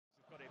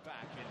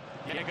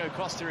Diego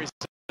Costa is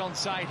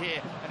onside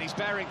here, and he's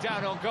bearing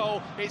down on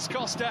goal. It's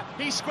Costa,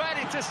 he squared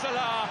it to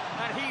Salah,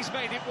 and he's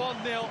made it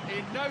 1-0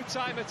 in no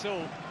time at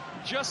all.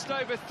 Just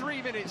over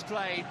 3 minutes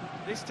played.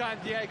 This time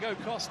Diego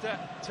Costa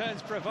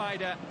turns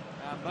provider,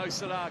 and Mo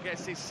Salah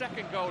gets his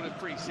second goal of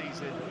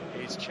pre-season.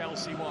 It's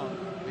Chelsea 1,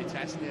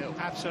 Vitesse 0.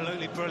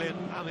 Absolutely brilliant.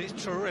 I mean,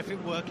 it's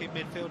terrific work in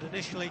midfield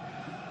initially.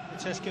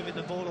 Vitesse giving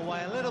the ball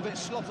away a little bit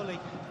sloppily.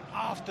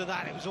 After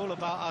that, it was all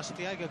about us.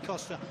 Diego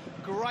Costa,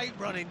 great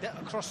running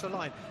across the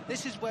line.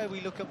 This is where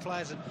we look at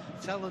players and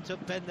tell them to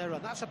bend their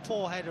run. That's a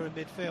poor header in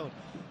midfield.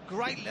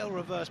 Great little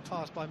reverse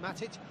pass by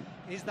Matic.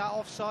 Is that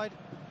offside?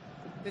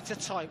 It's a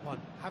tight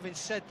one. Having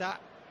said that,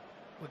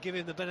 we're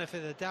giving the benefit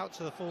of the doubt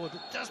to the forward.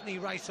 Doesn't he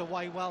race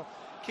away well?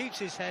 Keeps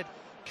his head,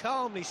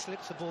 calmly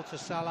slips the ball to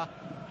Salah,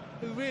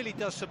 who really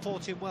does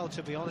support him well,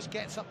 to be honest.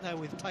 Gets up there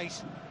with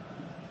pace.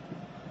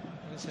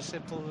 And it's a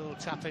simple little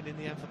tap-in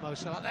the end for Mo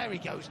Salah. There he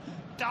goes,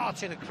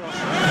 darting across.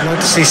 I'd like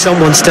to see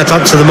someone step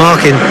up to the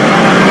mark in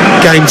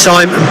game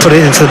time and put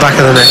it into the back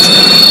of the net.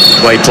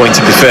 Waypoint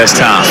of the first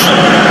half.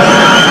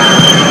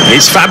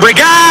 It's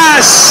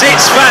Fabregas!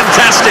 It's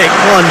fantastic!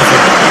 Wonderful.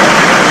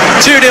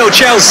 2-0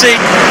 Chelsea.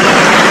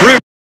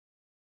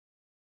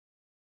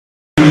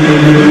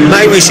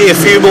 May we see a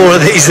few more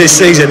of these this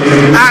season.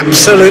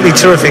 Absolutely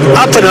terrific.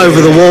 Up and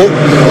over the wall.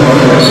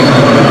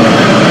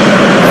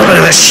 A bit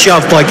of a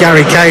shove by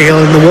Gary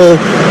Cahill, and the wall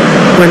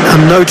went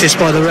unnoticed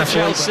by the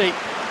referee. Chelsea,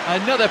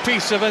 another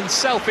piece of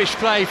unselfish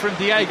play from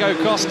Diego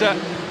Costa,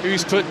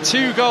 who's put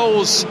 2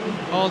 goals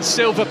on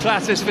silver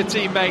platters for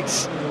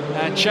teammates,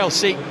 and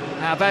Chelsea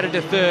have added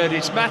a third.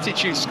 It's Matic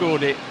who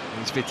scored it.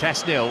 It's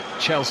Vitesse 0,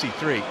 Chelsea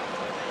 3.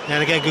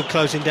 And again, good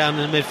closing down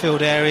in the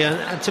midfield area.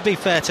 And to be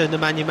fair to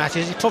Nemanja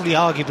Matic, he's probably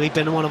arguably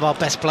been one of our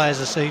best players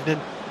this evening.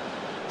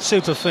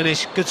 Super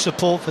finish, good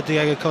support for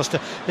Diego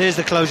Costa. There's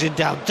the closing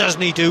down.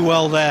 Doesn't he do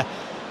well there?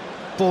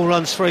 Ball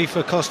runs free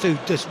for Costa,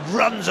 who just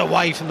runs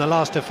away from the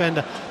last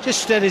defender.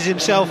 Just steadies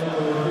himself.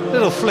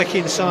 Little flick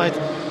inside.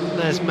 And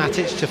there's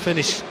Matic to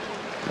finish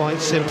quite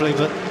simply.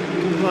 But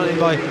good running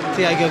by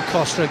Diego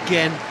Costa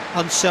again.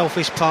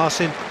 Unselfish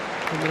passing.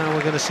 And now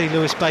we're going to see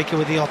Lewis Baker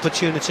with the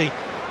opportunity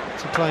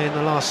to play in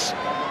the last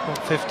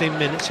 15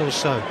 minutes or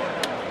so.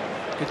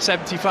 Good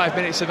 75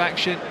 minutes of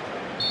action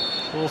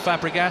for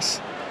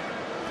Fabregas.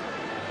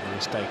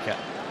 Lewis Baker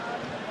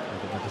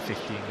with another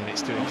 15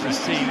 minutes to impress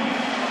the team.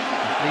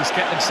 At least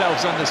get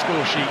themselves on the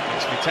score sheet.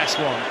 It's Vitesse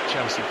 1,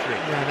 Chelsea 3.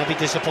 Yeah, and they'll be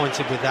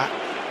disappointed with that.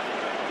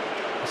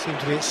 They seem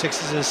to be at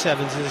 6s and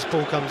 7s as this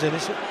ball comes in.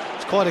 It's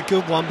quite a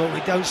good one, but we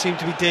don't seem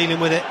to be dealing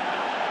with it.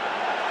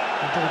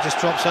 The ball just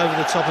drops over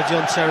the top of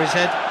John Terry's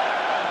head.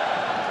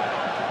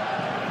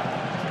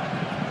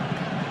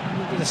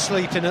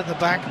 Sleeping at the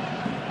back.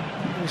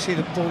 We see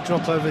the ball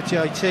drop over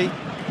JT.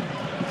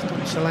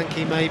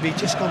 Solanke maybe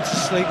just gone to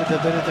sleep with a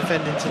bit of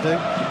defending to do.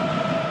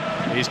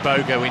 Here's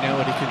Boga. We know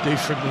what he can do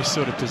from this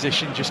sort of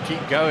position. Just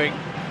keep going.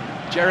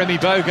 Jeremy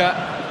Boga.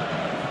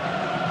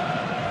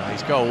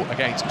 His goal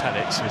against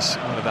Pellets was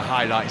one of the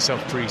highlights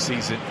of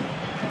pre-season.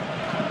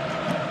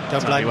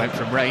 Don't blame him. He went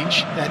from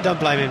range. Yeah, don't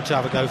blame him to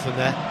have a go from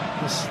there.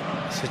 This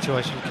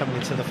situation coming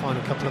into the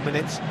final couple of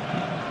minutes.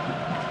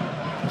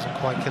 Doesn't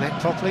quite connect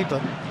properly,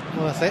 but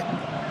worth it.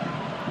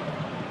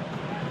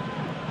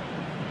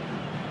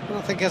 Well,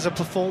 I think as a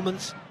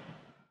performance.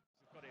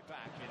 Got it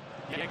back.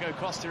 Diego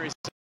Costa is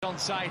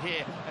onside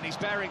here, and he's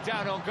bearing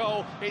down on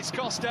goal. It's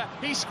Costa,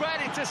 he squared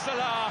it to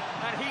Salah,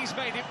 and he's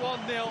made it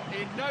 1-0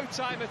 in no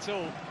time at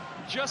all.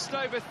 Just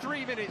over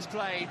 3 minutes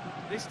played.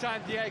 This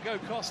time Diego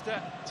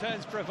Costa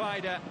turns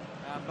provider,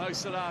 and Mo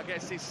Salah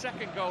gets his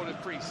second goal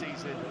of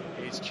pre-season.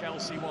 It's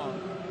Chelsea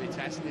 1,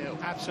 Vitesse 0.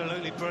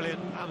 Absolutely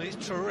brilliant. I mean,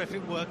 it's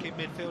terrific work in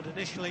midfield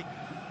initially.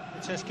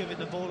 Vitesse giving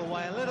the ball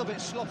away a little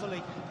bit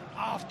sloppily.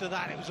 After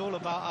that, it was all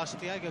about us.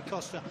 Diego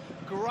Costa,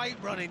 great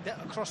running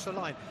across the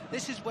line.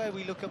 This is where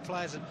we look at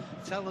players and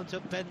tell them to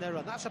bend their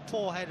run. That's a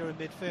poor header in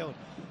midfield.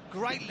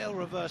 Great little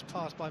reverse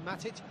pass by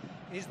Matic.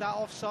 Is that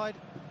offside?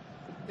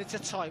 It's a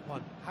tight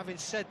one. Having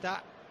said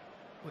that,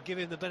 we're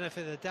giving the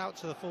benefit of the doubt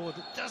to the forward.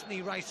 Doesn't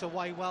he race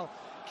away well?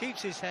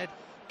 Keeps his head,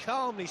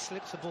 calmly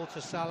slips the ball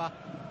to Salah,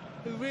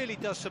 who really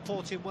does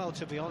support him well,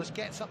 to be honest.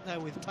 Gets up there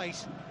with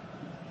pace.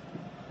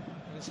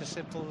 And it's a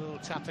simple little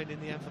tap-in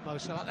the end for Mo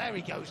Salah. There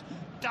he goes,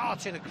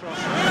 darting across.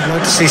 I'd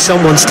like to see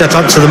someone step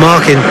up to the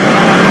mark in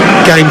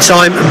game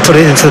time and put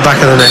it into the back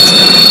of the net.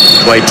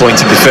 Waypoint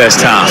of the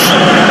first half.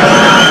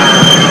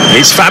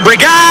 It's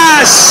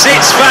Fabregas!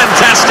 It's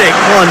fantastic!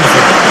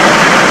 Wonderful.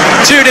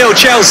 2-0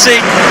 Chelsea.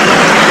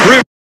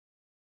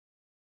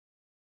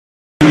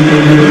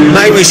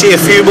 May we see a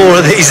few more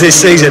of these this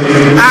season.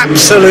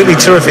 Absolutely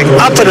terrific.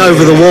 Up and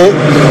over the wall.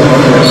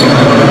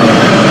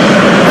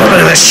 A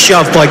bit of a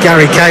shove by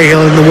Gary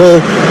Cahill, and the wall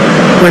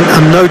went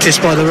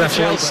unnoticed by the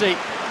referee. Chelsea,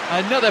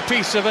 another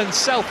piece of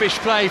unselfish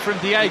play from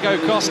Diego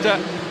Costa,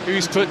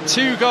 who's put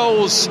 2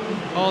 goals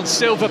on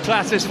silver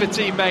platters for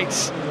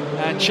teammates,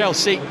 and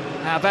Chelsea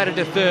have added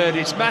a third.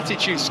 It's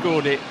Matic who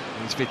scored it.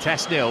 It's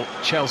Vitesse 0,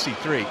 Chelsea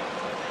 3.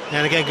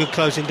 And again, good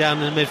closing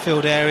down in the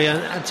midfield area.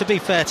 And to be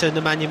fair to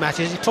Nemanja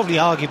Matic, he's probably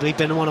arguably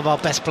been one of our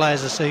best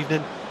players this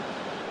evening.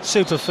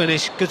 Super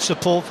finish, good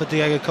support for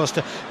Diego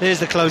Costa. There's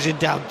the closing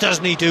down.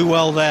 Doesn't he do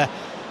well there?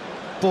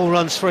 Ball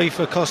runs free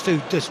for Costa,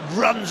 who just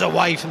runs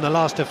away from the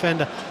last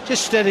defender.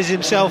 Just steadies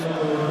himself.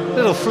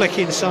 Little flick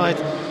inside.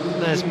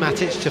 And there's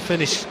Matic to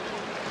finish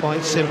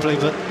quite simply,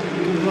 but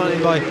good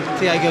running by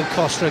Diego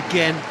Costa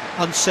again.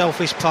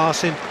 Unselfish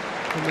passing.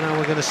 And now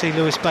we're going to see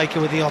Lewis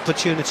Baker with the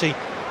opportunity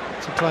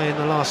to play in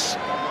the last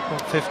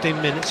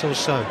 15 minutes or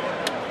so.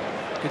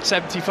 Good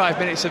 75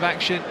 minutes of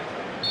action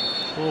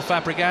for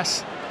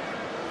Fabregas.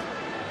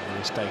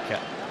 Lewis Baker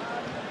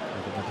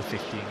with another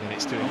 15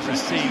 minutes to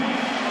interest team.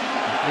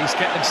 At least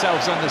get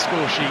themselves on the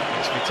score sheet.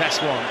 It's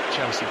Vitesse 1,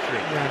 Chelsea 3.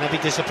 Yeah, and they'll be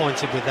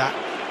disappointed with that.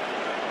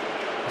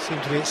 They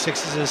seem to be at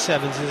 6s and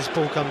 7s as this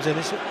ball comes in.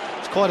 It's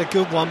quite a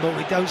good one, but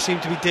we don't seem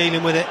to be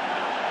dealing with it.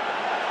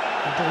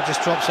 The ball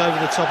just drops over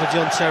the top of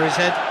John Terry's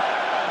head.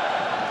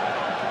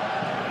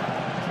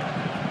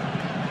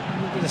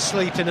 A little bit of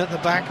sleeping at the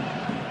back.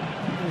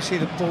 We see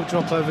the ball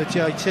drop over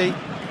JT.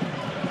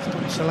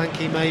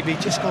 Solanke maybe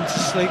just gone to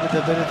sleep with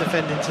a bit of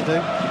defending to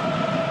do.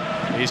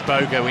 Here's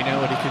Boga, we know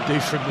what he can do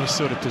from this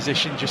sort of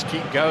position, just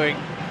keep going.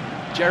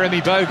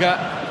 Jeremy Boga.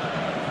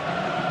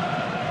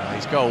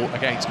 His goal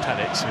against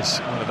Pellets was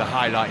one of the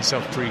highlights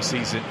of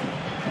pre-season.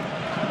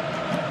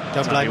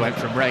 Don't blame him. He went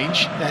from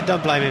range. Yeah,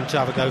 don't blame him to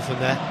have a go from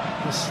there.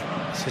 This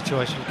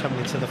situation coming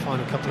into the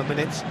final couple of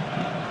minutes.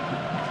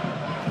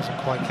 Doesn't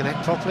quite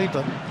connect properly,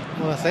 but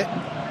worth it.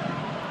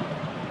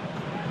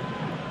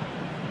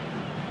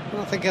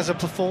 I think as a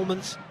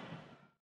performance,